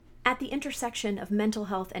At the intersection of mental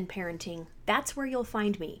health and parenting, that's where you'll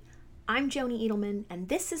find me. I'm Joni Edelman, and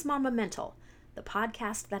this is Mama Mental, the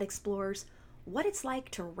podcast that explores what it's like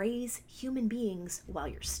to raise human beings while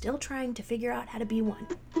you're still trying to figure out how to be one.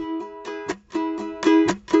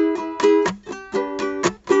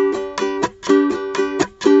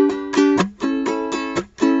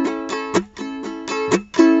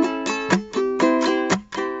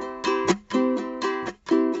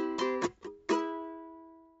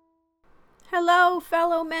 Hello,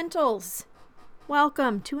 fellow mentals.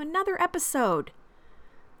 Welcome to another episode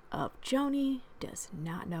of Joni Does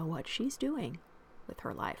Not Know What She's Doing with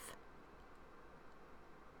Her Life.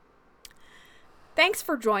 Thanks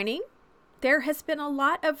for joining. There has been a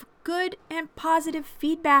lot of good and positive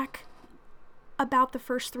feedback about the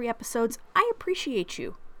first 3 episodes. I appreciate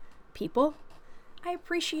you, people. I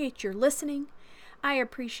appreciate your listening. I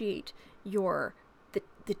appreciate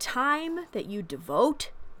the time that you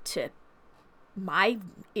devote to my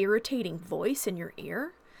irritating voice in your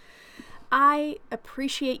ear. I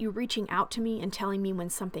appreciate you reaching out to me and telling me when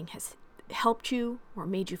something has helped you or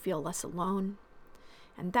made you feel less alone.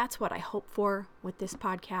 And that's what I hope for with this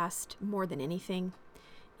podcast more than anything,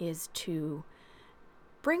 is to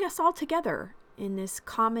bring us all together in this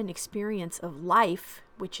common experience of life,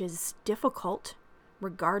 which is difficult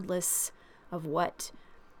regardless of what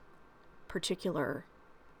particular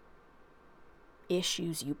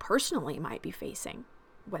issues you personally might be facing,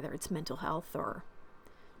 whether it's mental health or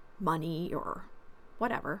money or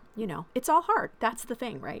whatever. You know, it's all hard. That's the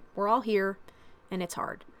thing, right? We're all here and it's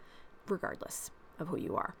hard regardless of who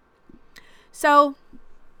you are. So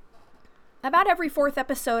about every 4th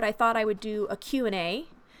episode, I thought I would do a Q&A,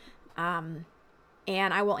 and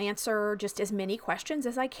I will answer just as many questions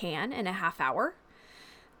as I can in a half hour.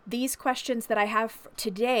 These questions that I have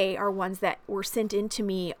today are ones that were sent in to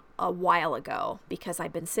me a while ago because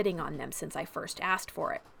I've been sitting on them since I first asked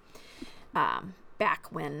for it.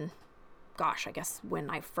 Back when, I guess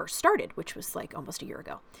when I first started, which was like almost a year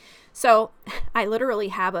ago. So I literally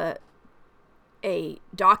have a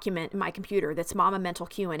document in my computer that's Mama Mental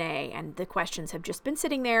Q&A, and the questions have just been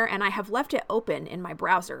sitting there, and I have left it open in my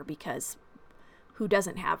browser because who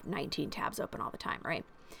doesn't have 19 tabs open all the time, right?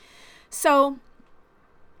 So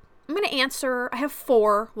I'm going to answer, I have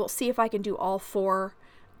 4. We'll see if I can do all 4.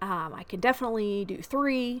 I can definitely do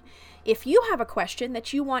 3. If you have a question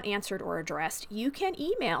that you want answered or addressed, you can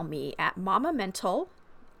email me at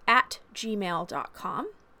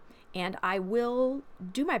mamamental@gmail.com, and I will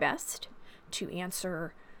do my best to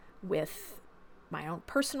answer with my own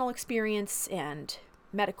personal experience and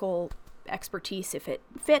medical expertise if it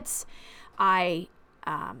fits.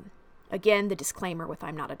 Again, the disclaimer with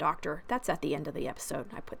I'm not a doctor, that's at the end of the episode.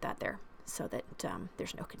 I put that there so that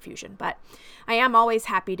there's no confusion. But I am always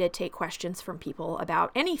happy to take questions from people about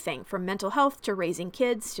anything from mental health to raising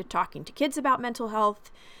kids to talking to kids about mental health.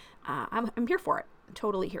 I'm here for it. I'm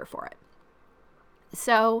totally here for it.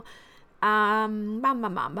 So,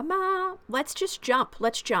 let's just jump.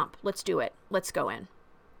 Let's jump. Let's do it. Let's go in.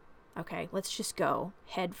 Okay, let's just go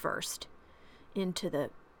head first into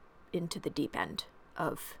the deep end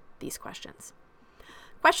of these questions.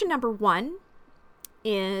 Question number 1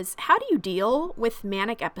 is, how do you deal with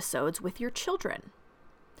manic episodes with your children?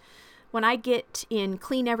 When I get in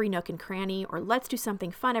clean every nook and cranny or let's do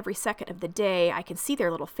something fun every second of the day, I can see their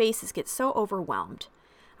little faces get so overwhelmed.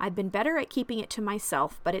 I've been better at keeping it to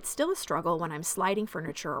myself, but it's still a struggle when I'm sliding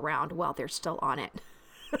furniture around while they're still on it.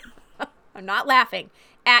 I'm not laughing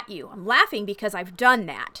at you. I'm laughing because I've done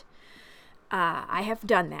that. I have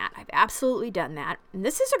done that. I've absolutely done that. And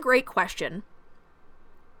this is a great question.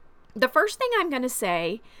 The first thing I'm going to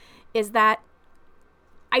say is that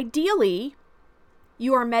ideally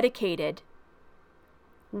you are medicated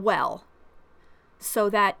well so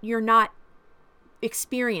that you're not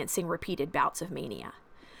experiencing repeated bouts of mania.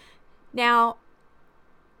 Now,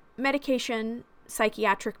 medication,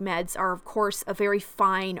 psychiatric meds are, of course, a very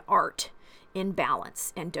fine art in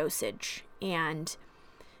balance and dosage. And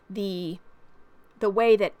the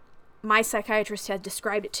way that my psychiatrist has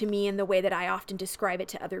described it to me and the way that I often describe it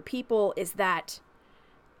to other people is that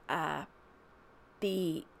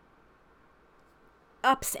the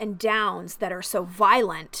ups and downs that are so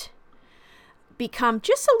violent become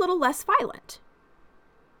just a little less violent.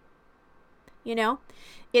 You know,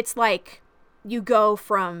 it's like you go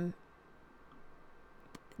from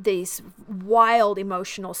these wild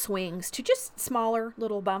emotional swings to just smaller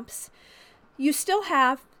little bumps. You still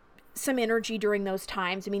have some energy during those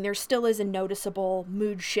times. I mean, there still is a noticeable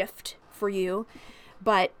mood shift for you,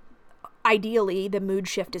 but ideally the mood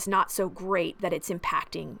shift is not so great that it's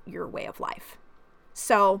impacting your way of life.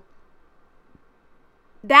 So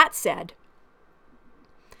That said,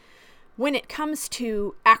 when it comes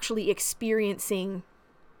to actually experiencing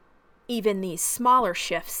even these smaller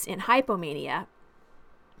shifts in hypomania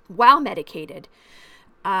while medicated,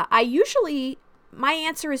 my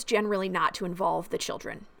answer is generally not to involve the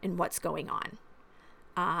children in what's going on.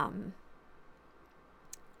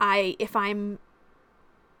 If I'm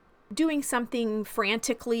doing something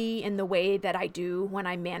frantically in the way that I do when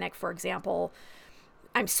I'm manic, for example,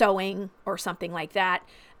 I'm sewing or something like that,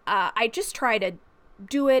 I just try to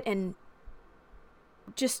do it and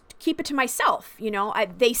just keep it to myself.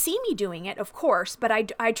 They see me doing it, of course, but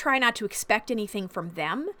I try not to expect anything from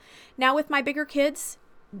them. Now with my bigger kids,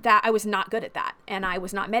 that I was not good at that, and I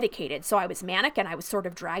was not medicated, so I was manic and I was sort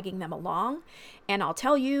of dragging them along. And I'll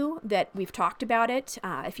tell you that we've talked about it.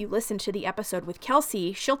 If you listen to the episode with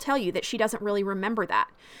Kelsey, she'll tell you that she doesn't really remember that.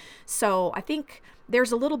 So I think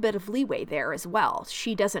there's a little bit of leeway there as well.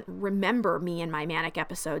 She doesn't remember me in my manic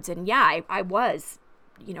episodes, and yeah, I was,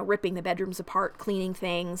 ripping the bedrooms apart, cleaning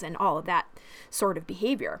things, and all of that sort of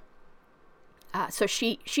behavior. So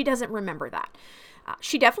she doesn't remember that.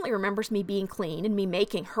 She definitely remembers me being clean and me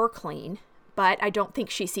making her clean, but I don't think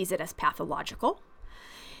she sees it as pathological.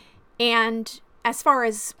 And as far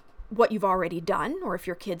as what you've already done, or if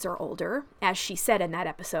your kids are older, as she said in that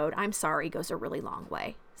episode, I'm sorry goes a really long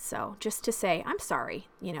way. So just to say, I'm sorry,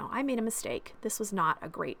 I made a mistake. This was not a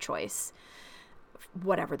great choice,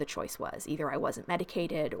 whatever the choice was. Either I wasn't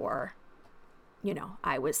medicated or,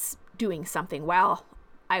 I was doing something while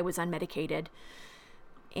I was unmedicated,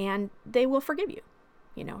 and they will forgive you.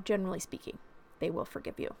 Generally speaking, they will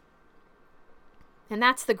forgive you. And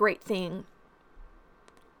that's the great thing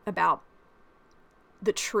about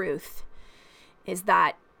the truth, is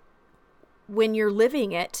that when you're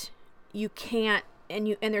living it, you can't,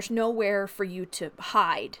 and there's nowhere for you to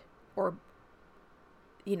hide, or,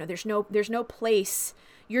 there's no place.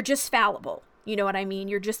 You're just fallible. You know what I mean?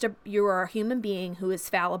 You're a human being who is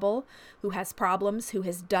fallible, who has problems, who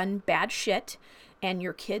has done bad shit, and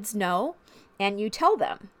your kids know. And you tell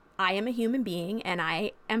them, I am a human being and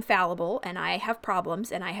I am fallible and I have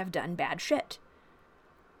problems and I have done bad shit.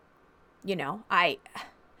 I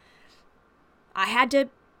had to,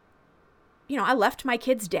 I left my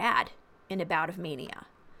kid's dad in a bout of mania.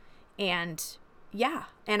 And yeah,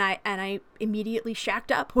 and I immediately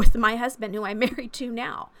shacked up with my husband, who I'm married to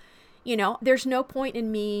now. There's no point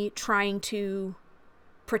in me trying to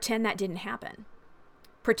pretend that didn't happen.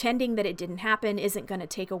 Pretending that it didn't happen isn't going to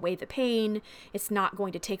take away the pain. It's not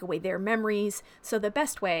going to take away their memories. So the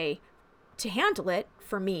best way to handle it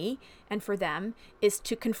for me and for them is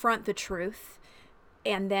to confront the truth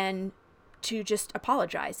and then to just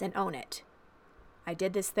apologize and own it. I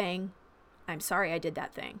did this thing. I'm sorry I did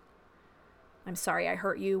that thing. I'm sorry I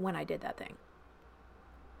hurt you when I did that thing.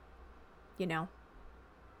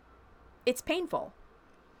 It's painful.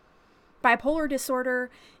 Bipolar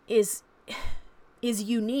disorder is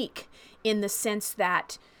unique in the sense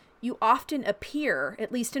that you often appear,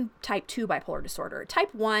 at least in type 2 bipolar disorder.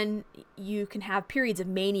 Type 1, you can have periods of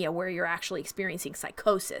mania where you're actually experiencing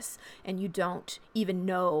psychosis and you don't even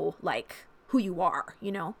know, who you are,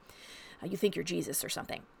 you think you're Jesus or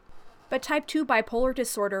something. But type 2 bipolar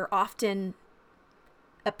disorder often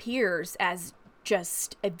appears as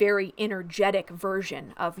just a very energetic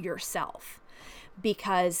version of yourself,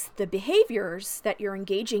 because the behaviors that you're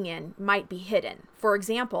engaging in might be hidden. For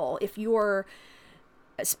example, if you're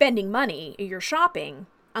spending money, you're shopping,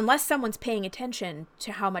 unless someone's paying attention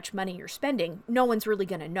to how much money you're spending, no one's really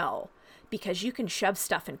going to know, because you can shove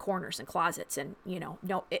stuff in corners and closets and,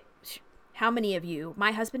 how many of you,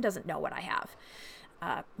 my husband doesn't know what I have.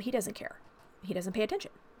 He doesn't care. He doesn't pay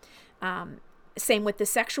attention. Same with the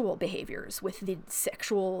sexual behaviors, with the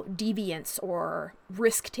sexual deviance or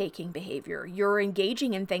risk-taking behavior. You're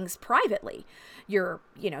engaging in things privately. You're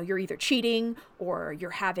either cheating, or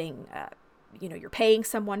you're having, you're paying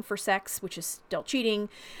someone for sex, which is still cheating,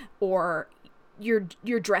 or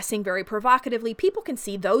you're dressing very provocatively. People can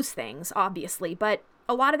see those things, obviously, but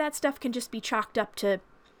a lot of that stuff can just be chalked up to,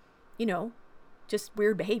 just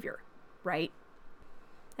weird behavior, right?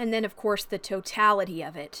 And then, of course, the totality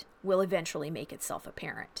of it will eventually make itself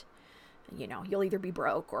apparent. You'll either be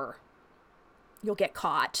broke, or you'll get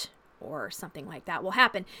caught, or something like that will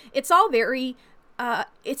happen. It's all very,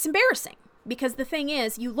 it's embarrassing, because the thing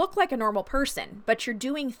is, you look like a normal person, but you're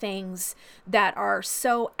doing things that are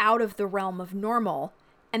so out of the realm of normal.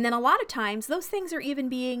 And then a lot of times those things are even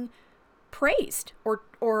being praised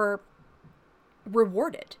or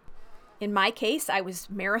rewarded. In my case, I was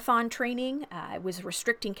marathon training. I was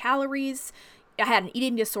restricting calories. I had an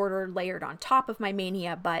eating disorder layered on top of my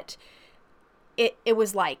mania, but it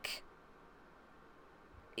was like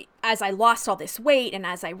as I lost all this weight and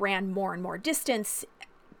as I ran more and more distance,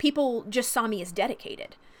 people just saw me as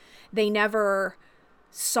dedicated. They never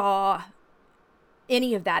saw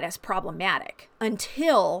any of that as problematic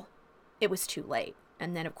until it was too late.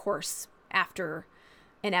 And then, of course, after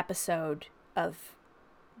an episode of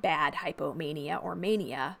bad hypomania or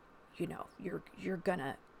mania, you're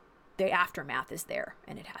gonna, the aftermath is there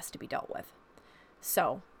and it has to be dealt with.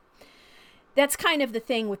 So that's kind of the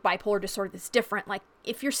thing with bipolar disorder that's different. Like,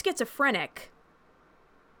 if you're schizophrenic,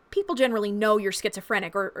 people generally know you're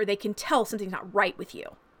schizophrenic, or they can tell something's not right with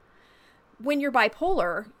you. When you're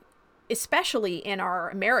bipolar, especially in our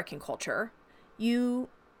American culture, you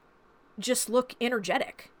just look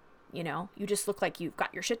energetic. You just look like you've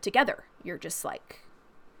got your shit together. You're just like,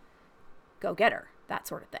 go get her, that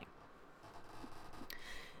sort of thing.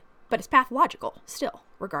 But it's pathological still,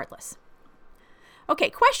 regardless. Okay,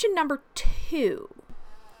 question number 2.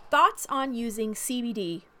 Thoughts on using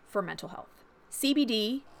CBD for mental health.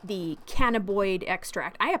 CBD, the cannabinoid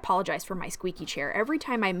extract. I apologize for my squeaky chair. Every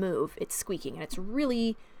time I move, it's squeaking, and it's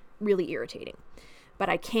really, really irritating. But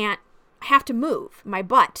I have to move my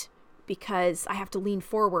butt because I have to lean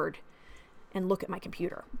forward and look at my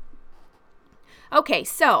computer. Okay,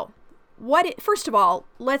 so first of all,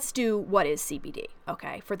 let's do what is CBD,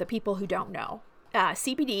 okay, for the people who don't know.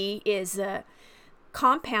 CBD is a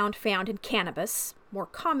compound found in cannabis, more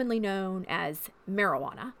commonly known as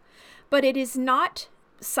marijuana, but it is not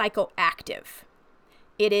psychoactive.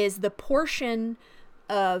 It is the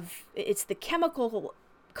it's the chemical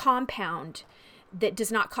compound that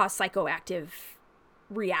does not cause psychoactive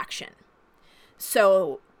reaction.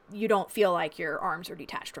 So you don't feel like your arms are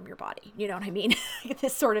detached from your body. You know what I mean?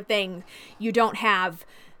 This sort of thing. You don't have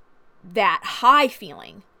that high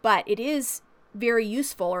feeling, but it is very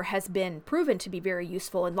useful, or has been proven to be very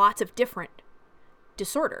useful in lots of different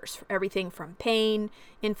disorders. Everything from pain,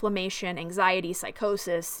 inflammation, anxiety,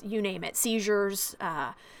 psychosis, you name it, seizures,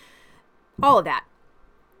 all of that.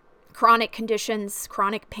 Chronic conditions,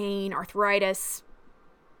 chronic pain, arthritis,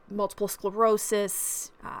 multiple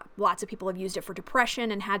sclerosis. Lots of people have used it for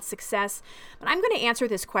depression and had success. But I'm going to answer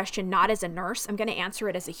this question not as a nurse. I'm going to answer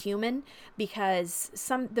it as a human, because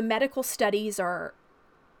the medical studies are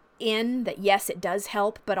in that, yes, it does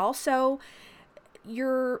help, but also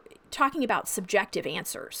you're talking about subjective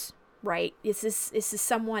answers, right? This is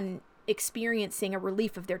someone experiencing a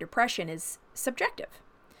relief of their depression is subjective.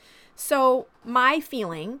 So my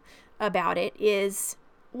feeling about it is,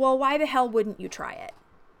 well, why the hell wouldn't you try it?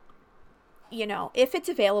 If it's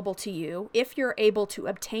available to you, if you're able to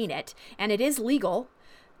obtain it, and it is legal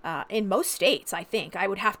in most states, I think. I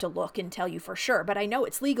would have to look and tell you for sure, but I know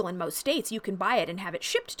it's legal in most states. You can buy it and have it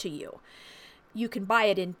shipped to you. You can buy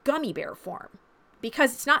it in gummy bear form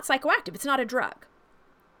because it's not psychoactive. It's not a drug.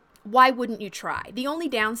 Why wouldn't you try? The only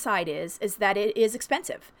downside is that it is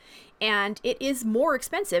expensive, and it is more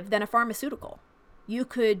expensive than a pharmaceutical. You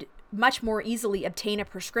could much more easily obtain a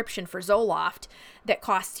prescription for Zoloft that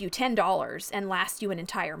costs you $10 and lasts you an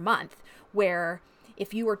entire month, where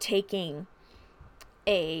if you were taking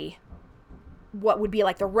what would be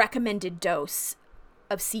like the recommended dose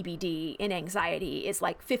of CBD in anxiety is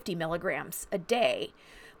like 50 milligrams a day.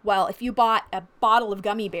 Well, if you bought a bottle of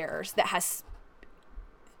gummy bears that has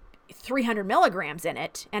 300 milligrams in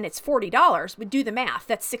it and it's $40, would do the math.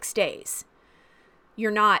 That's 6 days.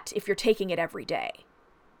 If you're taking it every day.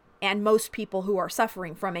 And most people who are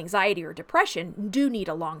suffering from anxiety or depression do need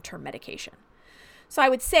a long-term medication. So I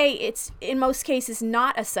would say it's, in most cases,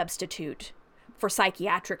 not a substitute for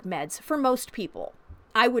psychiatric meds for most people.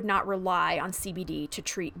 I would not rely on CBD to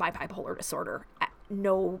treat my bipolar disorder.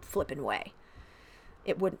 No flippin' way.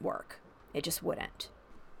 It wouldn't work. It just wouldn't.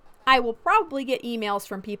 I will probably get emails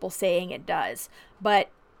from people saying it does, but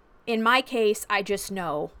in my case, I just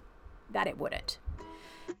know that it wouldn't.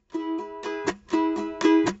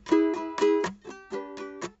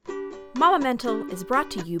 Mama Mental is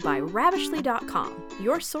brought to you by Ravishly.com,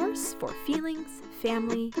 your source for feelings,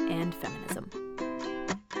 family, and feminism.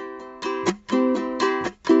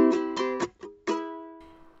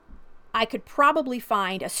 I could probably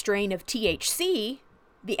find a strain of THC,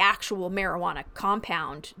 the actual marijuana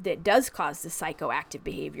compound that does cause the psychoactive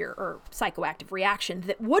behavior or psychoactive reaction,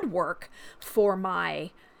 that would work for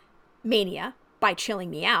my mania by chilling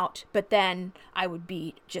me out, but then I would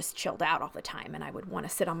be just chilled out all the time and I would want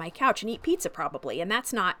to sit on my couch and eat pizza probably, and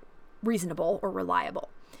that's not reasonable or reliable.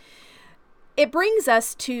 It brings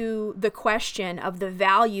us to the question of the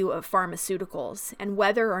value of pharmaceuticals and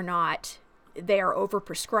whether or not they are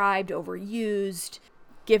overprescribed, overused,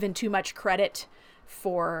 given too much credit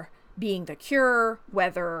for being the cure,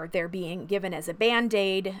 whether they're being given as a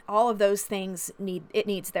Band-Aid, all of those things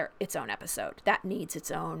needs its own episode. That needs its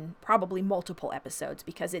own, probably multiple episodes,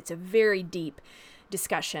 because it's a very deep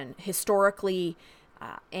discussion historically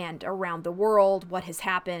and around the world, what has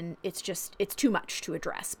happened. It's too much to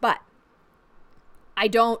address. But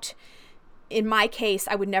in my case,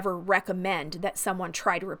 I would never recommend that someone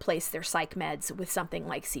try to replace their psych meds with something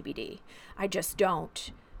like CBD. I just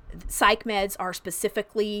don't. Psych meds are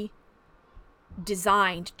specifically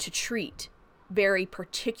designed to treat very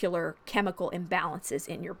particular chemical imbalances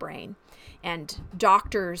in your brain. And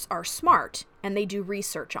doctors are smart and they do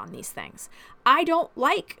research on these things. I don't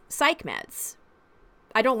like psych meds.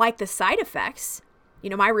 I don't like the side effects.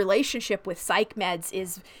 My relationship with psych meds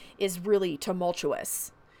is really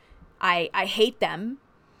tumultuous. I hate them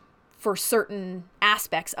for certain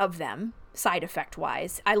aspects of them, side effect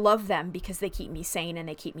wise. I love them because they keep me sane and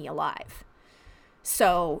they keep me alive.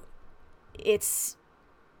 So it's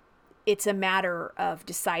a matter of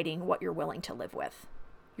deciding what you're willing to live with,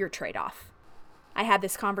 your trade-off. I had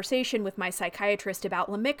this conversation with my psychiatrist about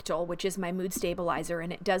Lamictal, which is my mood stabilizer,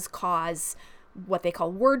 and it does cause what they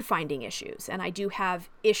call word finding issues. And I do have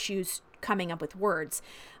issues coming up with words.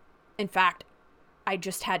 In fact, I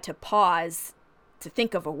just had to pause to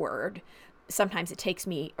think of a word. Sometimes it takes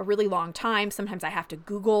me a really long time. Sometimes I have to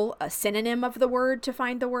Google a synonym of the word to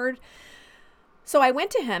find the word. So I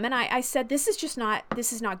went to him and I said, this is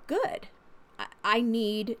not good. I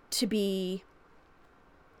need to be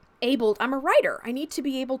able, I'm a writer. I need to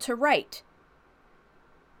be able to write.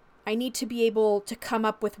 I need to be able to come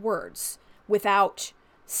up with words without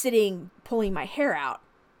pulling my hair out.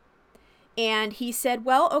 And he said,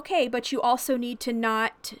 well, okay, but you also need to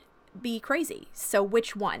not be crazy. So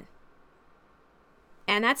which one?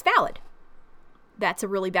 And that's valid. It's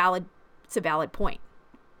a valid point.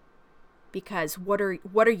 Because what are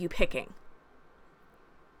you picking?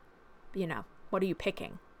 What are you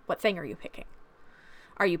picking? What thing are you picking?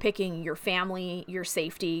 Are you picking your family, your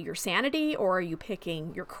safety, your sanity, or are you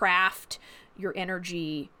picking your craft, your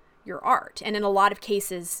energy, your art? And in a lot of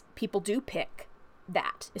cases, people do pick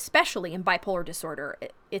that, especially in bipolar disorder.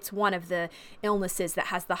 It's one of the illnesses that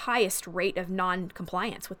has the highest rate of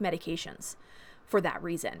non-compliance with medications for that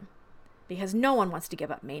reason. Because no one wants to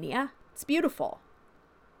give up mania. It's beautiful.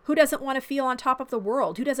 Who doesn't want to feel on top of the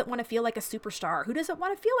world? Who doesn't want to feel like a superstar? Who doesn't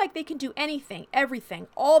want to feel like they can do anything, everything,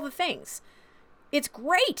 all the things? It's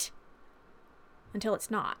great until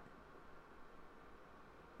it's not.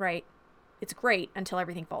 Right? It's great until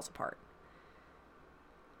everything falls apart.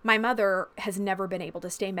 My mother has never been able to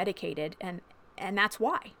stay medicated, and that's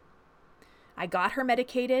why. I got her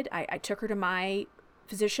medicated. I took her to my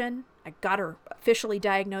physician. I got her officially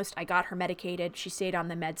diagnosed. I got her medicated. She stayed on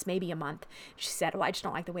the meds maybe a month. She said, well, I just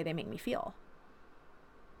don't like the way they make me feel.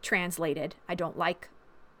 Translated, I don't like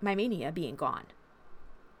my mania being gone.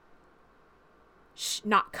 She's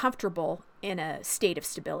not comfortable in a state of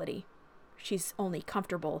stability. She's only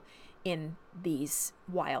comfortable in these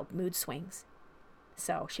wild mood swings.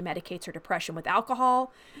 So she medicates her depression with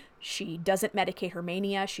alcohol. She doesn't medicate her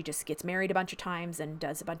mania. She just gets married a bunch of times and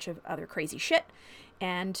does a bunch of other crazy shit.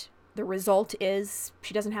 And the result is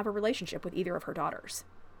she doesn't have a relationship with either of her daughters.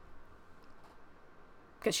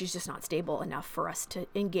 Because she's just not stable enough for us to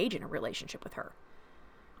engage in a relationship with her.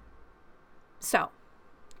 So,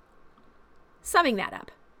 summing that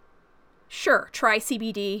up. Sure, try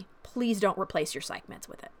CBD. Please don't replace your psych meds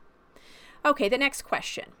with it. Okay, the next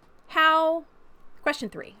question. Question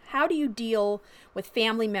 3. How do you deal with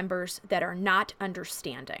family members that are not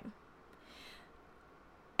understanding?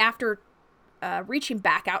 After reaching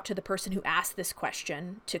back out to the person who asked this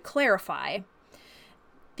question to clarify,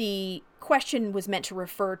 the question was meant to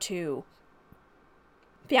refer to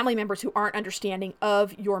family members who aren't understanding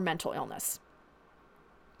of your mental illness,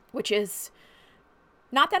 which is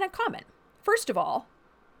not that uncommon. First of all,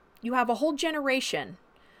 you have a whole generation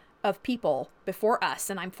of people before us,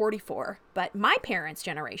 and I'm 44, but my parents'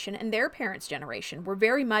 generation and their parents' generation were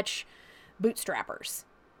very much bootstrappers.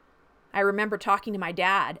 I remember talking to my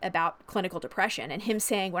dad about clinical depression and him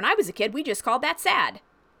saying, when I was a kid, we just called that sad,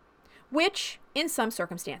 which in some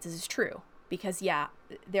circumstances is true because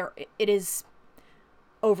it is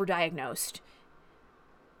overdiagnosed,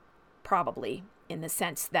 probably in the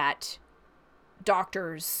sense that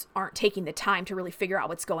doctors aren't taking the time to really figure out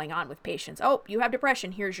what's going on with patients. Oh, you have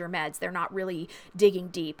depression. Here's your meds. They're not really digging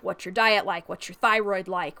deep. What's your diet like? What's your thyroid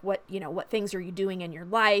like? What things are you doing in your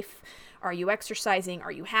life? Are you exercising?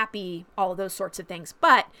 Are you happy? All of those sorts of things.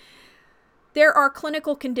 But there are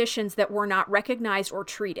clinical conditions that were not recognized or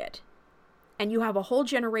treated. And you have a whole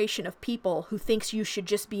generation of people who thinks you should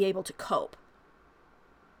just be able to cope.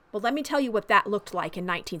 Well, let me tell you what that looked like in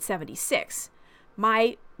 1976.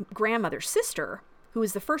 My grandmother's sister, who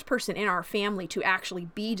was the first person in our family to actually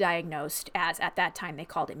be diagnosed as, at that time they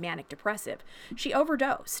called it manic depressive, she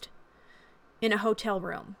overdosed in a hotel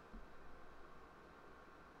room.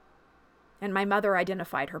 And my mother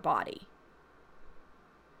identified her body.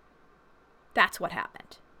 That's what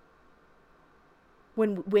happened.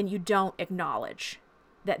 When you don't acknowledge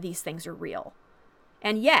that these things are real.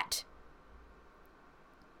 And yet,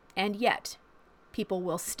 people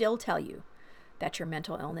will still tell you that your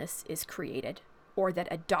mental illness is created, or that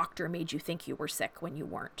a doctor made you think you were sick when you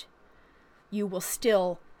weren't. You will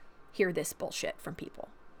still hear this bullshit from people.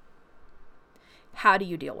 How do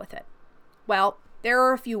you deal with it? Well, there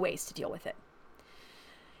are a few ways to deal with it.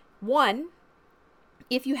 One,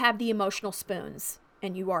 if you have the emotional spoons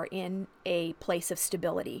and you are in a place of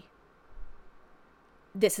stability,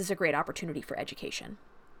 this is a great opportunity for education.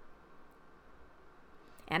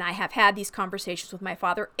 And I have had these conversations with my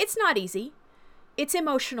father. It's not easy. It's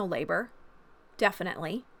emotional labor,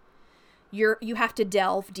 definitely. You have to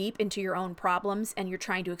delve deep into your own problems, and you're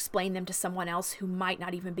trying to explain them to someone else who might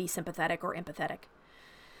not even be sympathetic or empathetic.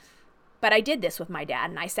 But I did this with my dad,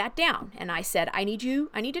 and I sat down and I said, I need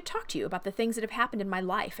to talk to you about the things that have happened in my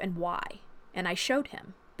life and why. And I showed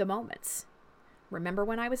him the moments. Remember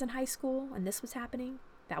when I was in high school and this was happening?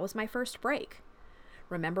 That was my first break.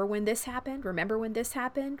 Remember when this happened? Remember when this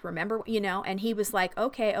happened? Remember, and he was like,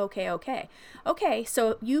 okay. Okay,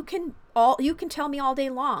 so you can tell me all day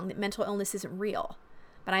long that mental illness isn't real.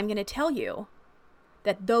 But I'm going to tell you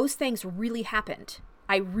that those things really happened.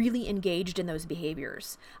 I really engaged in those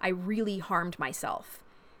behaviors. I really harmed myself.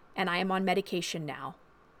 And I am on medication now,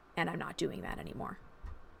 and I'm not doing that anymore.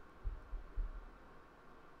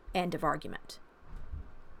 End of argument.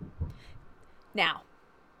 Now,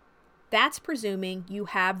 that's presuming you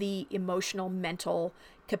have the emotional, mental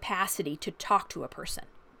capacity to talk to a person.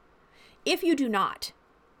 If you do not,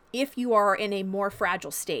 if you are in a more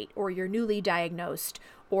fragile state, or you're newly diagnosed,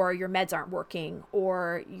 or your meds aren't working,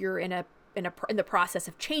 or you're in the process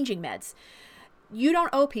of changing meds, you don't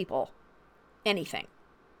owe people anything.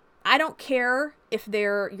 I don't care if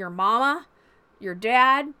they're your mama, your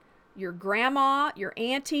dad, your grandma, your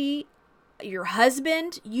auntie, your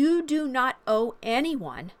husband. You do not owe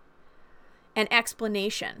anyone an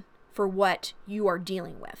explanation for what you are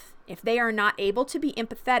dealing with. If they are not able to be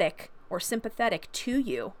empathetic or sympathetic to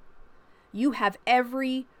you, you have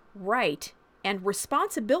every right and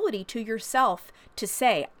responsibility to yourself to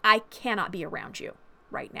say, I cannot be around you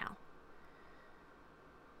right now.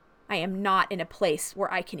 I am not in a place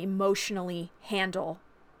where I can emotionally handle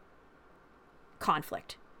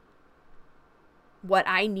conflict. What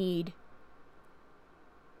I need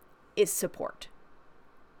is support.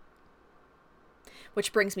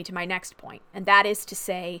 Which brings me to my next point, and that is to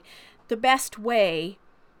say, the best way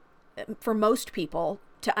for most people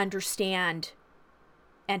to understand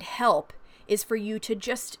and help is for you to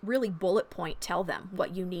just really bullet point tell them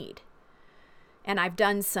what you need. And I've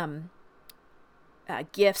done some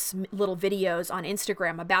GIFs, little videos on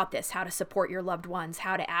Instagram about this, how to support your loved ones,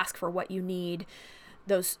 how to ask for what you need,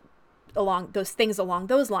 those things along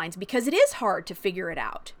those lines, because it is hard to figure it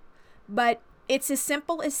out. But it's as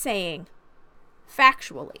simple as saying,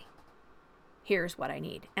 factually, here's what I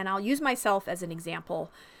need. And I'll use myself as an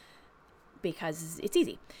example because it's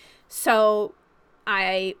easy. So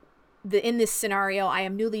in this scenario, I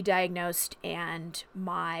am newly diagnosed, and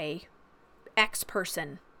my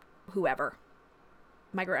ex-person, whoever,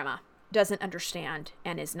 my grandma, doesn't understand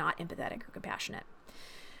and is not empathetic or compassionate.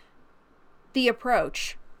 The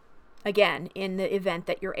approach, again, in the event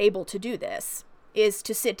that you're able to do this, is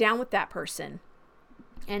to sit down with that person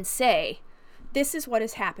and say, this is what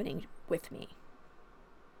is happening with me.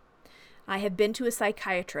 I have been to a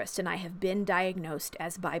psychiatrist and I have been diagnosed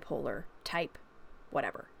as bipolar type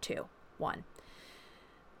whatever, 2, 1.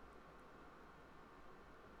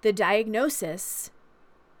 The diagnosis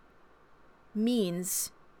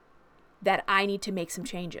means that I need to make some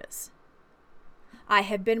changes. I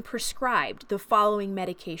have been prescribed the following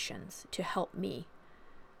medications to help me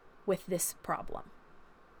with this problem.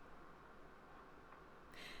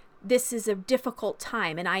 This is a difficult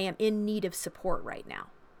time and I am in need of support right now.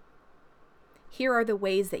 Here are the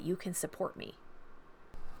ways that you can support me.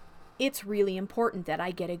 It's really important that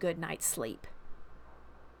I get a good night's sleep.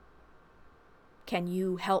 Can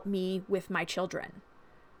you help me with my children?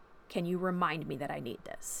 Can you remind me that I need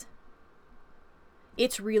this?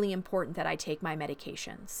 It's really important that I take my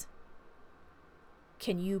medications.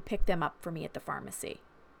 Can you pick them up for me at the pharmacy?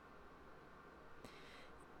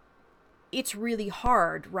 It's really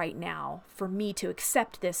hard right now for me to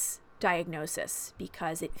accept this diagnosis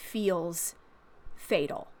because it feels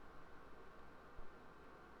fatal.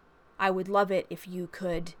 I would love it if you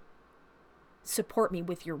could support me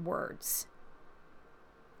with your words.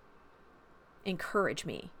 Encourage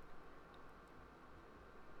me.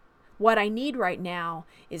 What I need right now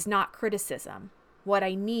is not criticism. What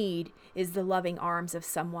I need is the loving arms of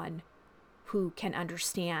someone who can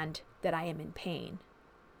understand that I am in pain.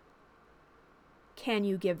 Can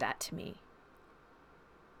you give that to me?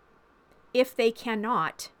 If they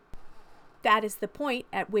cannot, that is the point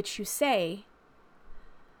at which you say,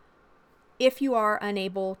 if you are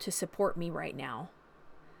unable to support me right now,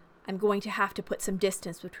 I'm going to have to put some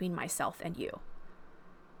distance between myself and you.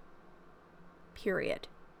 Period.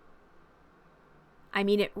 I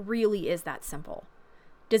mean, it really is that simple.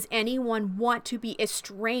 Does anyone want to be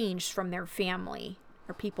estranged from their family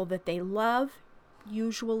or people that they love?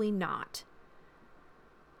 Usually not.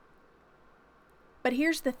 But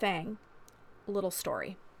here's the thing, a little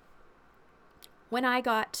story. When I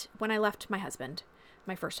left my husband,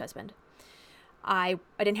 my first husband, I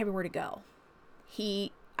didn't have anywhere to go.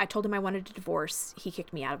 I told him I wanted a divorce. He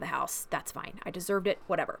kicked me out of the house. That's fine. I deserved it.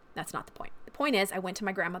 Whatever. That's not the point. The point is I went to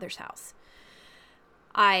my grandmother's house.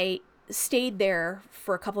 I stayed there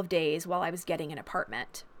for a couple of days while I was getting an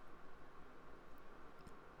apartment.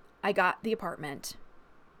 I got the apartment.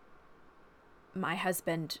 My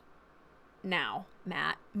husband, now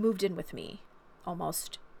Matt, moved in with me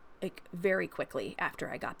almost very quickly after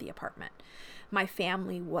I got the apartment. My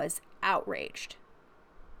family was outraged.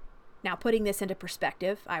 Now, putting this into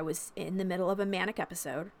perspective, I was in the middle of a manic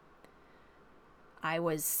episode. I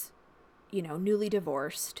was, newly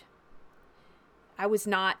divorced. I was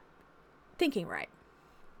not thinking right.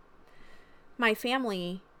 My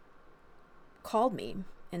family called me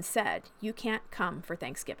and said, "You can't come for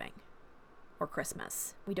Thanksgiving or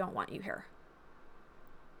Christmas. We don't want you here.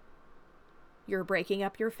 You're breaking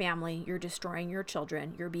up your family. You're destroying your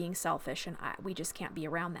children. You're being selfish, and we just can't be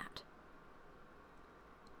around that."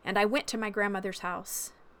 And I went to my grandmother's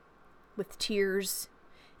house with tears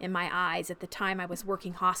in my eyes. At the time, I was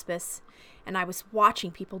working hospice, and I was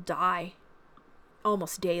watching people die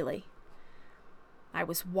almost daily. I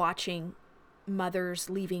was watching mothers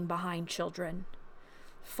leaving behind children,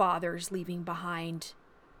 fathers leaving behind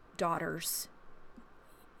daughters.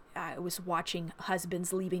 I was watching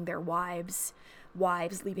husbands leaving their wives,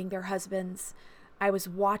 wives leaving their husbands. I was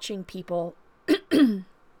watching people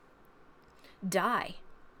die.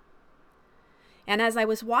 And as I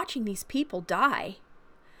was watching these people die,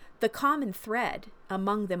 the common thread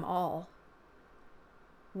among them all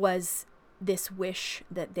was this wish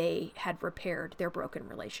that they had repaired their broken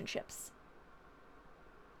relationships.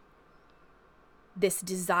 This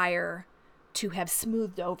desire to have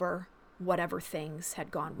smoothed over whatever things had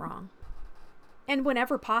gone wrong. And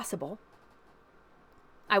whenever possible,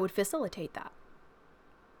 I would facilitate that.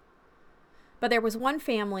 But there was one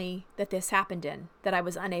family that this happened in that I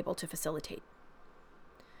was unable to facilitate.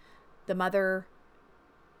 The mother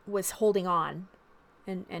was holding on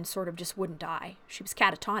and sort of just wouldn't die. She was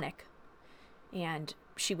catatonic, and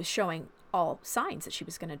she was showing all signs that she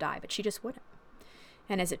was going to die, but she just wouldn't.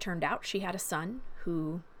 And as it turned out, she had a son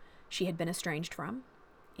who she had been estranged from.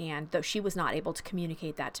 And though she was not able to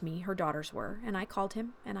communicate that to me, her daughters were. And I called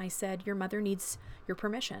him and I said, "Your mother needs your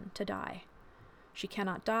permission to die. She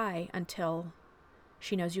cannot die until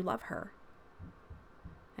she knows you love her."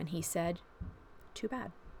 And he said, "Too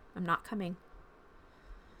bad. I'm not coming."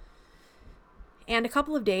 And a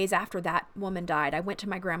couple of days after that woman died, I went to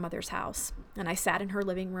my grandmother's house and I sat in her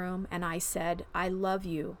living room and I said, "I love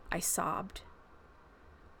you." I sobbed.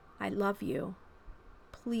 "I love you.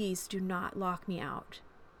 Please do not lock me out."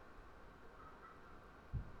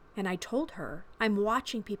 And I told her, I'm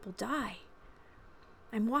watching people die.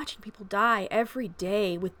 I'm watching people die every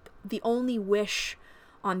day with the only wish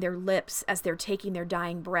on their lips as they're taking their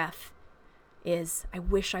dying breath is, "I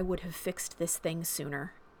wish I would have fixed this thing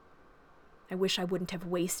sooner. I wish I wouldn't have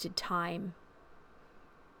wasted time."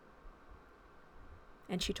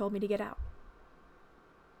 And she told me to get out.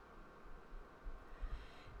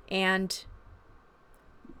 And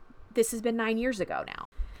this has been 9 years ago now.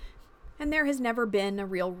 And there has never been a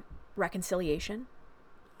real reconciliation.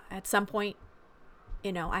 At some point,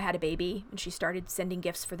 I had a baby and she started sending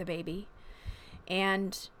gifts for the baby.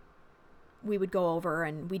 And we would go over,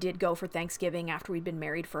 and we did go for Thanksgiving after we'd been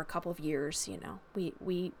married for a couple of years.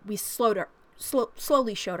 We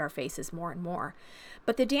slowly showed our faces more and more.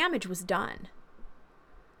 But the damage was done.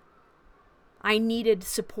 I needed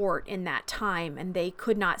support in that time, and they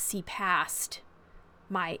could not see past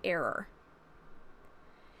my error.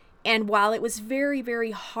 And while it was very,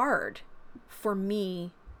 very hard for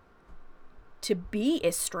me to be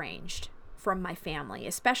estranged from my family,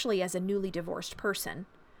 especially as a newly divorced person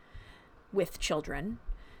with children.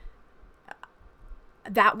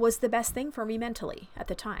 That was the best thing for me mentally at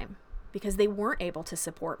the time, because they weren't able to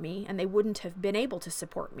support me, and they wouldn't have been able to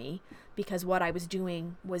support me because what I was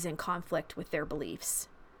doing was in conflict with their beliefs.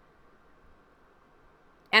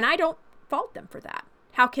 And I don't fault them for that.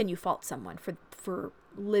 How can you fault someone for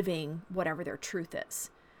living whatever their truth is?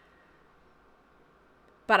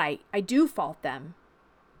 But I do fault them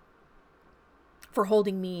for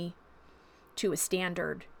holding me to a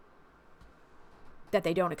standard that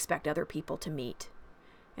they don't expect other people to meet.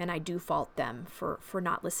 And I do fault them for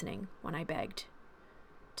not listening when I begged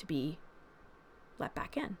to be let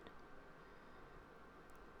back in.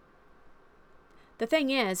 The thing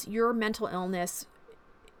is, your mental illness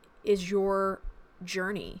is your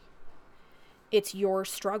journey. It's your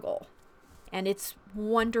struggle. And it's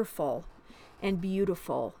wonderful and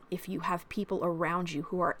beautiful if you have people around you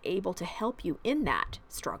who are able to help you in that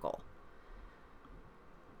struggle.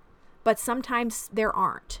 But sometimes there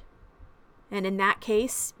aren't. And in that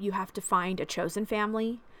case, you have to find a chosen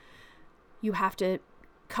family. You have to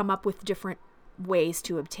come up with different ways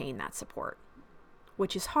to obtain that support,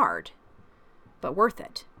 which is hard, but worth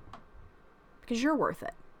it, because you're worth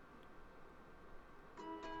it.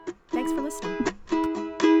 Thanks for listening.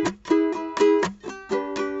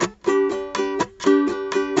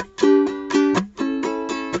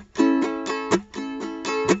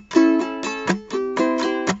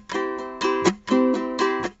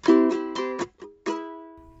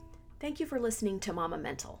 Thank you for listening to Mama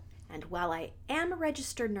Mental. And while I am a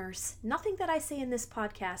registered nurse, nothing that I say in this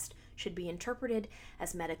podcast should be interpreted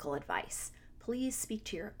as medical advice. Please speak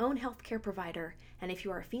to your own healthcare provider, and if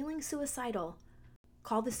you are feeling suicidal,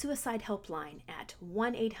 call the suicide helpline at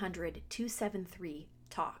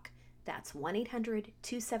 1-800-273-TALK. That's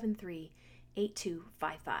 1-800-273-8255.